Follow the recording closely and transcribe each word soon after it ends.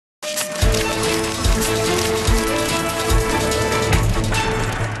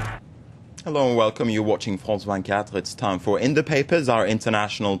Hello and welcome. You're watching France24. It's time for In the Papers, our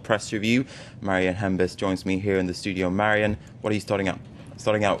international press review. Marianne Hembis joins me here in the studio. Marianne, what are you starting out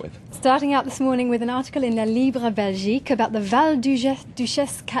with? Starting out this morning with an article in La Libre Belgique about the Val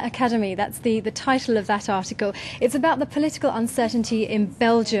Duchesse Academy. That's the title of that article. It's about the political uncertainty in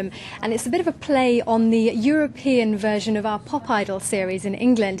Belgium, and it's a bit of a play on the European version of our Pop Idol series in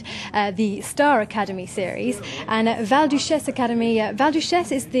England, the Star Academy series. And Val Duchesse Academy, Val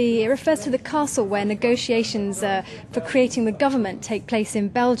Duchesse it refers to the castle where negotiations for creating the government take place in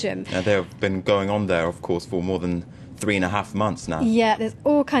Belgium. They've been going on there, of course, for more than 3.5 months now. Yeah, there's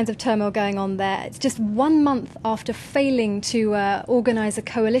all kinds of turmoil going on there. It's just 1 month after failing to organise a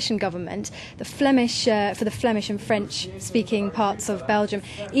coalition government, for the Flemish and French-speaking parts of Belgium,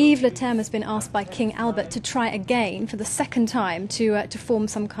 Yves Le Terme has been asked by King Albert to try again for the second time to form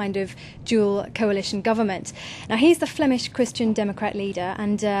some kind of dual coalition government. Now, he's the Flemish Christian Democrat leader,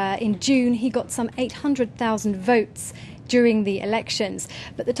 and in June he got some 800,000 votes during the elections,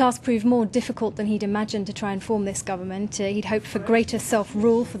 but the task proved more difficult than he'd imagined to try and form this government. He'd hoped for greater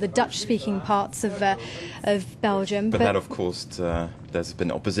self-rule for the Dutch-speaking parts of Belgium. But that, of course, there's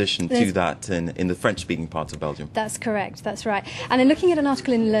been opposition to that in the French-speaking parts of Belgium. That's correct, that's right. And in looking at an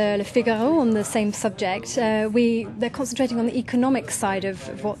article in Le Figaro on the same subject, they're concentrating on the economic side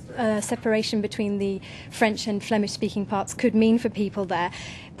of what separation between the French and Flemish-speaking parts could mean for people there.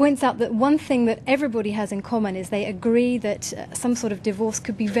 Points out that one thing that everybody has in common is they agree that some sort of divorce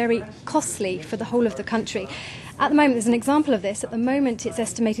could be very costly for the whole of the country. At the moment, there's an example of this. At the moment, it's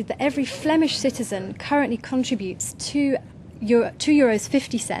estimated that every Flemish citizen currently contributes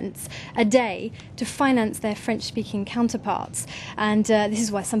 €2.50 a day to finance their French-speaking counterparts. And this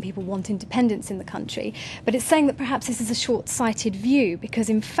is why some people want independence in the country. But it's saying that perhaps this is a short-sighted view, because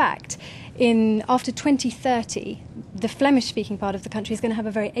in fact, after 2030, the Flemish-speaking part of the country is going to have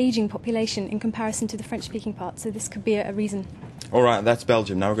a very ageing population in comparison to the French-speaking part. So this could be a reason. All right, that's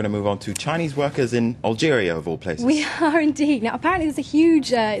Belgium. Now we're going to move on to Chinese workers in Algeria, of all places. We are indeed. Now, apparently there's a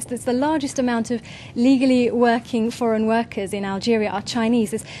huge, it's the largest amount of legally working foreign workers in Algeria are Chinese.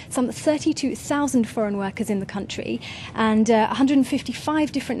 There's some 32,000 foreign workers in the country, and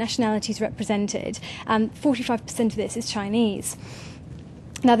 155 different nationalities represented, and 45% of this is Chinese.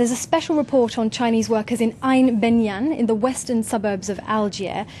 Now, there's a special report on Chinese workers in Ain Benyan in the western suburbs of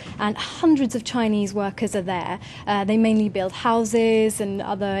Algiers, and hundreds of Chinese workers are there. They mainly build houses and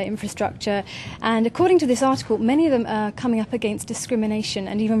other infrastructure, and according to this article, many of them are coming up against discrimination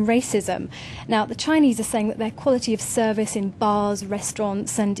and even racism. Now, the Chinese are saying that their quality of service in bars,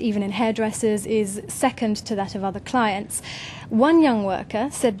 restaurants, and even in hairdressers is second to that of other clients. One young worker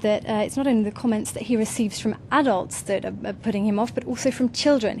said that it's not only the comments that he receives from adults that are putting him off, but also from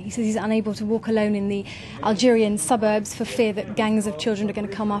children. He says he's unable to walk alone in the Algerian suburbs for fear that gangs of children are going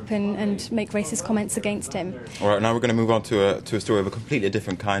to come up and make racist comments against him. All right, now we're going to move on to a story of a completely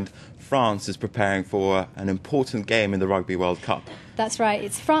different kind. France is preparing for an important game in the Rugby World Cup. That's right.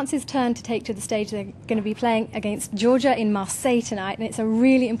 It's France's turn to take to the stage. They're going to be playing against Georgia in Marseille tonight, and it's a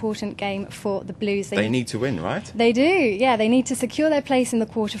really important game for the Blues. They need to win, right? They do, yeah. They need to secure their place in the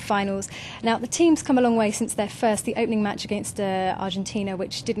quarterfinals. Now, the team's come a long way since the opening match against Argentina,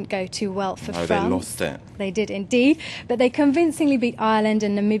 which didn't go too well for France. They lost it. They did indeed, but they convincingly beat Ireland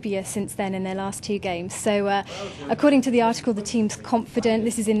and Namibia since then in their last two games. So, according to the article, the team's confident.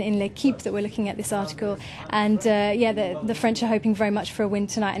 This is in L'Equipe that we're looking at this article, and the French are hoping very much for a win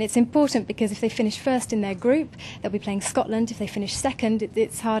tonight, and it's important because if they finish first in their group, they'll be playing Scotland. If they finish second,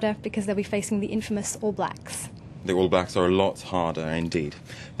 it's harder because they'll be facing the infamous All Blacks. The All Blacks are a lot harder indeed.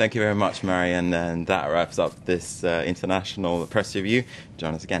 Thank you very much, Marianne, and that wraps up this international press review.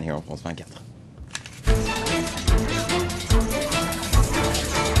 Join us again here on France24.